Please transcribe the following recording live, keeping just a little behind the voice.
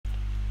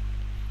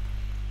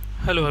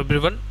Hello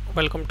everyone,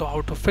 welcome to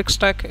How to Fix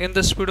Tech. In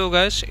this video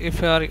guys,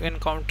 if you are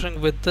encountering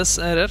with this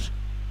error,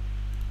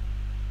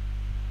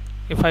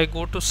 if I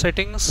go to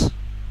settings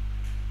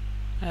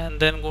and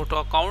then go to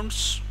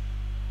accounts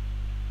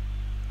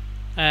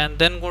and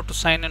then go to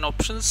sign in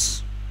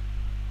options,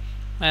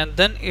 and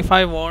then if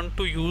I want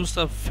to use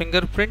the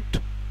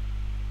fingerprint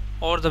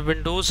or the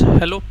Windows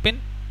Hello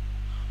pin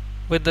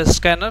with the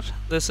scanner,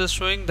 this is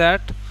showing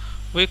that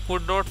we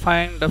could not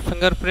find a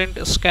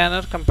fingerprint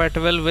scanner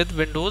compatible with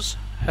Windows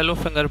Hello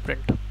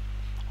Fingerprint.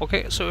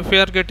 Okay, so if we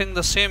are getting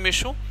the same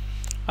issue,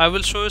 I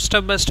will show you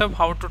step by step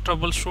how to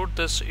troubleshoot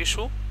this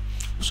issue.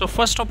 So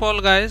first of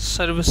all guys,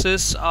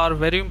 services are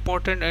very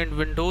important in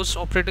Windows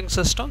operating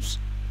systems,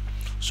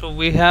 so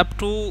we have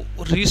to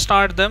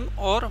restart them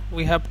or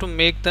we have to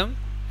make them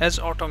as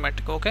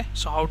automatic. Okay,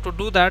 so how to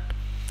do that?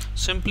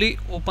 Simply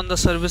open the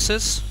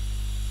services.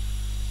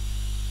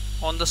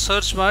 On the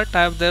search bar,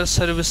 type their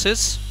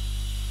services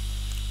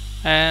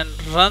and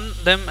run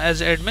them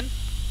as admin.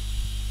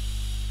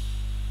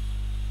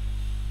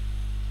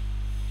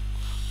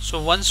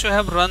 So once you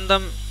have run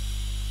them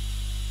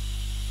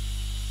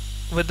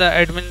with the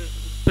admin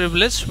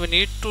privilege, we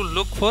need to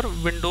look for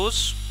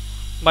Windows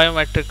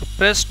Biometric.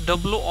 Press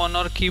W on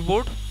our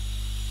keyboard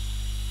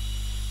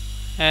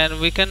and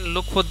we can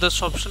look for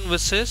this option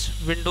which says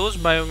Windows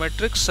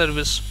Biometric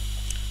service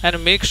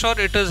and make sure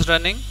it is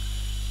running.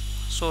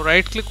 So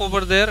right click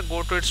over there,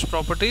 go to its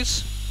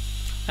properties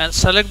and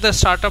select the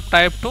startup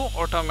type to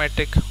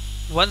automatic.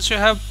 Once you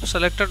have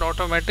selected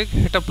automatic,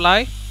 hit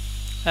apply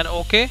and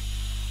OK.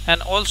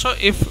 And also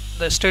if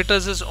the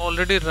status is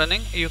already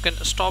running, you can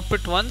stop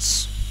it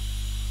once,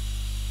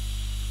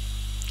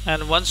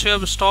 and once you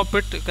have stopped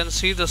it, you can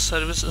see the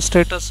service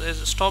status is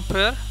stop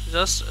here.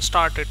 Just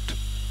start it.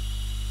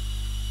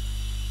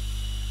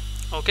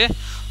 Okay,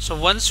 so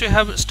once you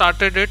have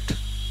started it,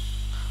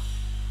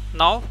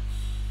 now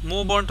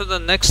move on to the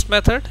next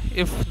method.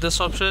 If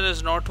this option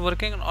is not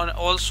working, and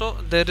also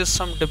there is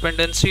some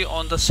dependency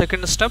on the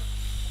second step,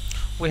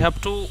 we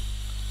have to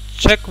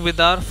check with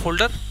our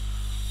folder.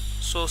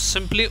 So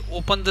simply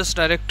open this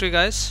directory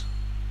guys,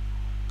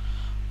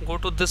 go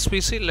to this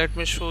PC. Let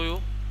me show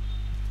you.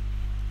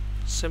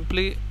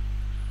 Simply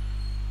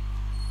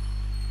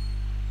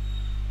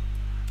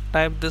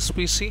type this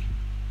PC,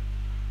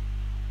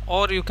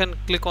 or you can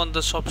click on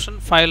this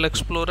option File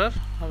Explorer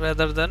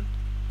rather than.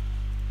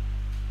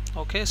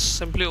 Okay,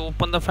 simply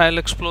open the File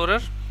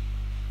Explorer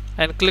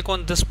and click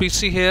on this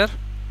PC here.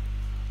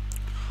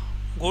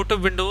 Go to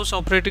Windows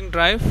operating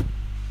drive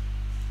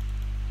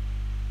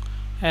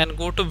and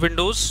go to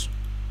Windows,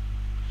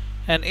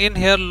 and in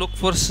here look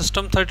for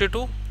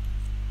System32.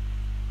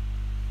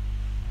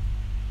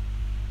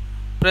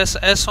 Press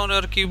S on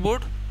your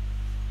keyboard.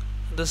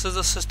 This is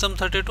the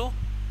System32,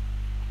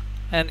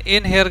 and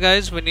in here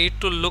guys we need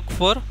to look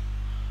for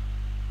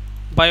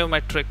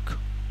Biometric,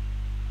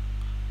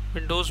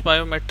 Windows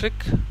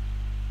Biometric.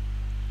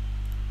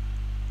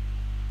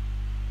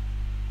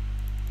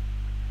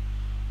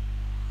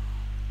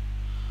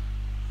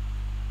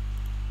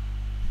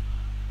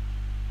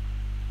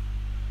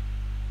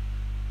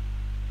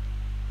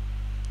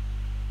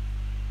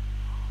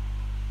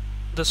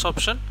 This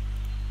option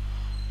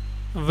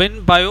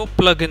WinBio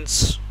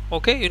plugins.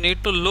 Okay, you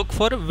need to look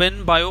for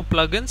WinBio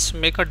plugins,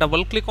 make a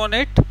double click on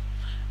it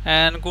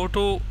and go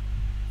to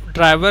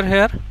driver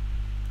here,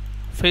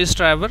 face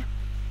driver,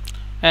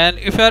 and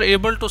if you are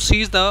able to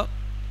see the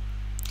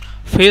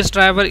face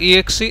driver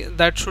exe,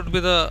 that should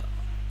be the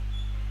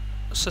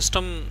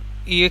system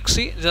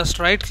exe. Just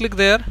right click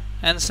there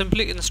and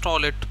simply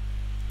install it.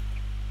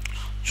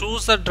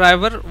 Choose the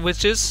driver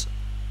which is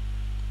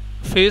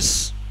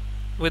face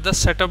with the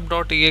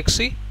setup.exe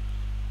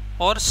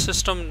or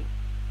system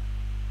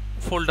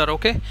folder.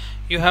 Okay,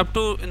 you have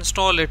to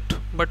install it,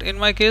 but in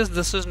my case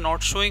this is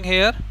not showing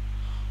here.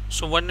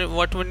 So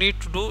what we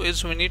need to do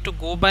is we need to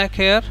go back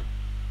here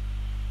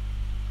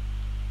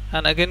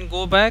and again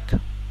go back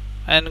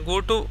and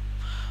go to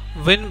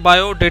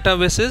WinBio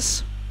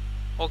databases.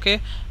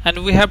 Okay,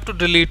 and we have to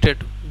delete it,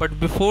 but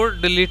before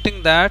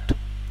deleting that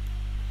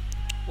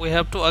we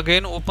have to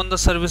again open the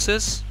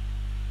services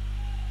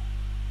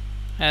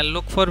and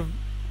look for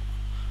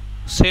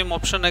same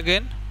option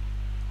again.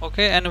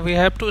 Okay, and we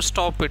have to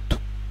stop it.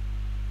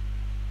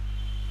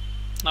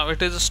 Now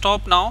it is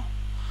stopped. Now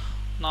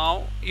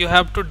you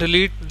have to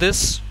delete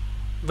this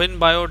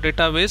WinBio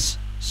database.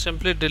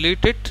 Simply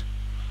delete it,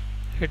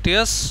 hit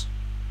yes,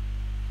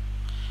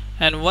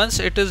 and once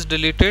it is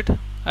deleted,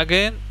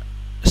 again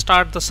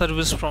start the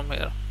service from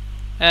here,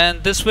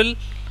 and this will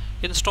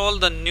install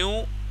the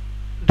new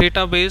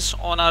database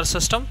on our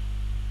system.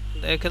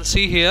 You can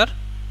see here,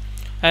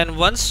 and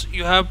once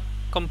you have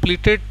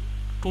completed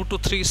 2 to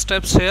 3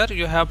 steps here,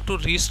 you have to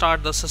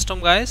restart the system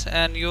guys,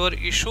 and your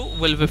issue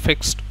will be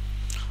fixed.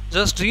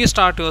 Just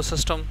restart your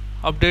system,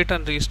 update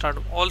and restart.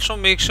 Also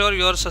make sure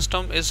your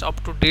system is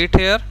up to date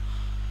here.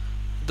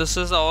 This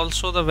is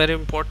also the very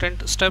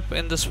important step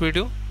in this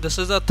video. This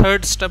is the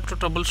third step to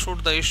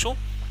troubleshoot the issue.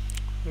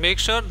 Make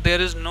sure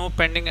there is no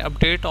pending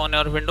update on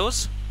your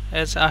Windows,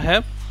 as I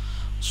have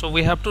So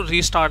we have to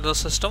restart the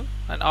system,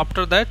 and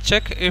after that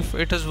check if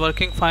it is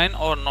working fine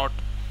or not.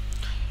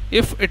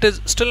 If it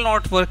is still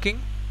not working,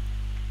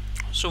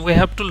 so we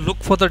have to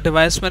look for the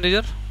device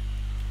manager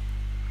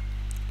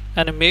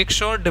and make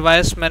sure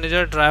device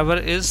manager driver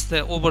is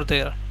there over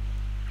there.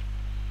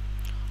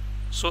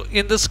 So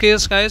in this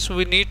case guys,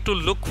 we need to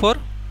look for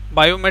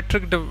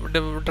biometric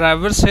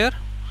drivers here.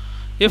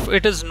 If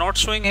it is not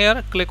showing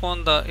here, click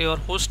on your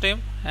host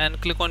name and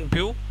click on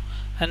view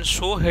and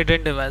show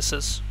hidden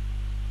devices.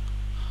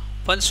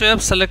 Once you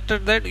have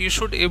selected that, you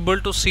should able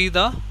to see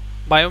the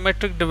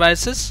biometric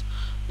devices.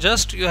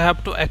 Just you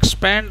have to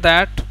expand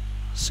that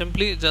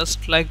simply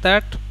just like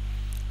that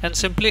and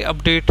simply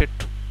update it,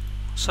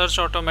 search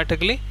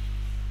automatically.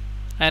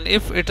 And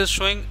if it is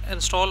showing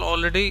install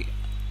already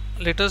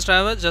latest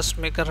driver, just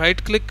make a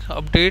right click,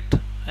 update,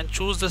 and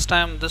choose this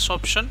time this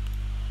option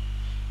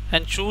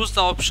and choose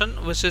the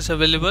option which is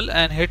available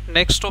and hit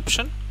next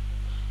option.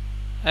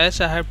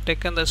 As I have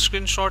taken the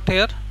screenshot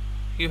here,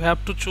 you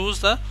have to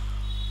choose the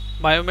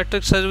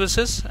biometric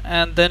services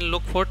and then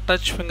look for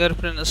touch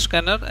fingerprint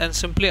scanner and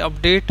simply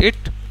update it.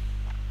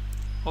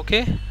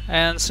 Okay,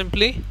 and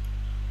simply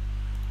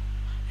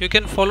you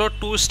can follow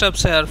two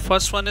steps here.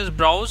 First one is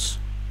browse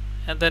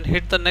and then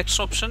hit the next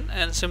option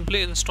and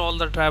simply install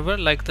the driver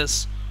like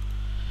this.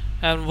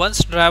 And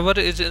once driver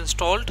is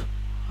installed,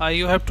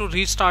 you have to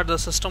restart the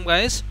system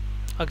guys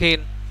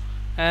again,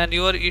 and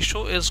your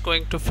issue is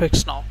going to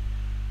fix now.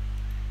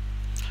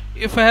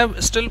 If I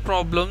have still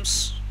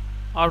problems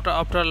after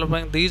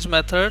applying these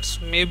methods,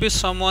 maybe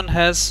someone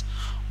has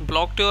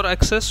blocked your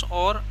access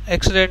or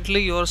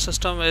accidentally your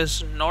system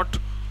is not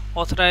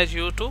authorized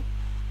you to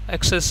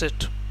access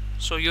it.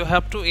 So you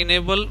have to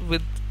enable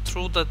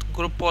through the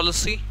group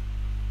policy,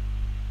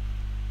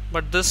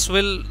 but this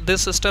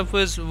step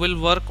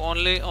will work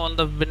only on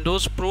the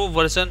Windows Pro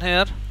version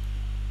here.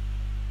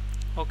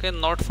 Okay,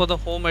 not for the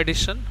home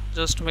edition.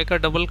 Just make a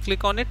double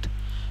click on it,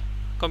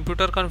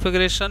 computer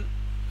configuration,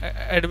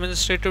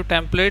 administrative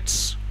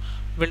templates,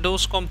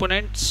 Windows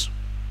components,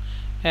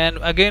 and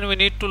again we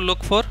need to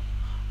look for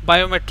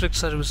biometric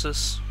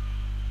services.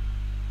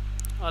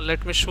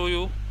 Let me show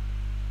you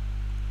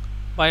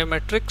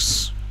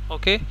biometrics.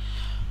 Okay,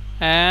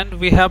 and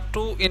we have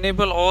to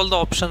enable all the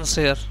options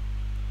here.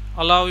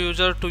 Allow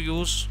user to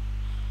use.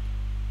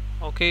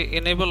 Okay,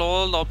 enable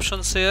all the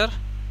options here.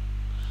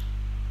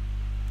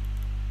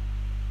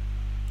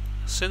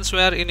 Since we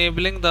are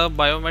enabling the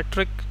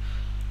biometric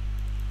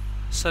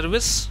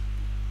service,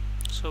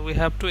 so we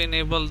have to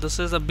enable, this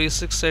is the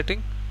basic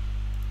setting.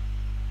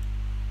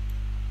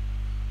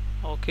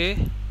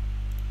 Okay,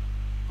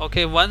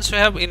 once you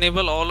have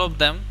enabled all of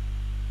them,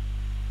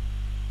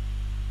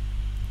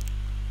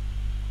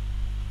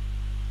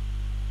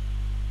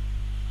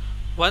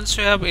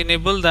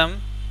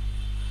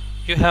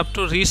 you have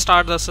to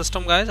restart the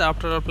system guys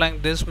after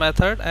applying this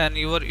method and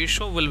your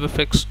issue will be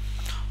fixed.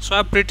 So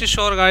I'm pretty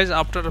sure guys,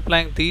 after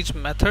applying these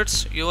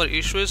methods your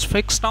issue is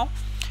fixed now.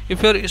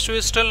 If your issue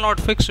is still not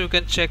fixed, you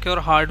can check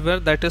your hardware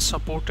that is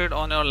supported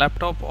on your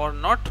laptop or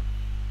not.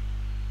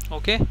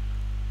 Okay,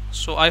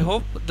 so I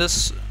hope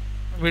this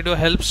video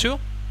helps you.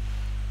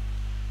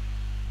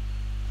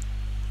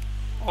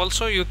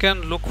 Also you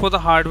can look for the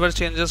hardware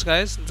changes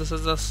guys. This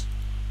is the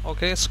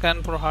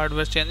scan for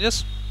hardware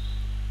changes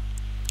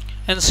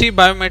and see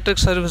biometric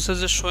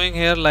services is showing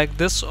here like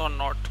this or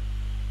not.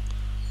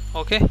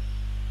 Okay,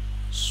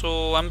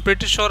 so I'm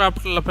pretty sure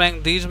after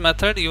applying these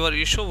methods your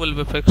issue will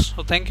be fixed.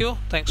 So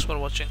thanks for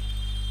watching.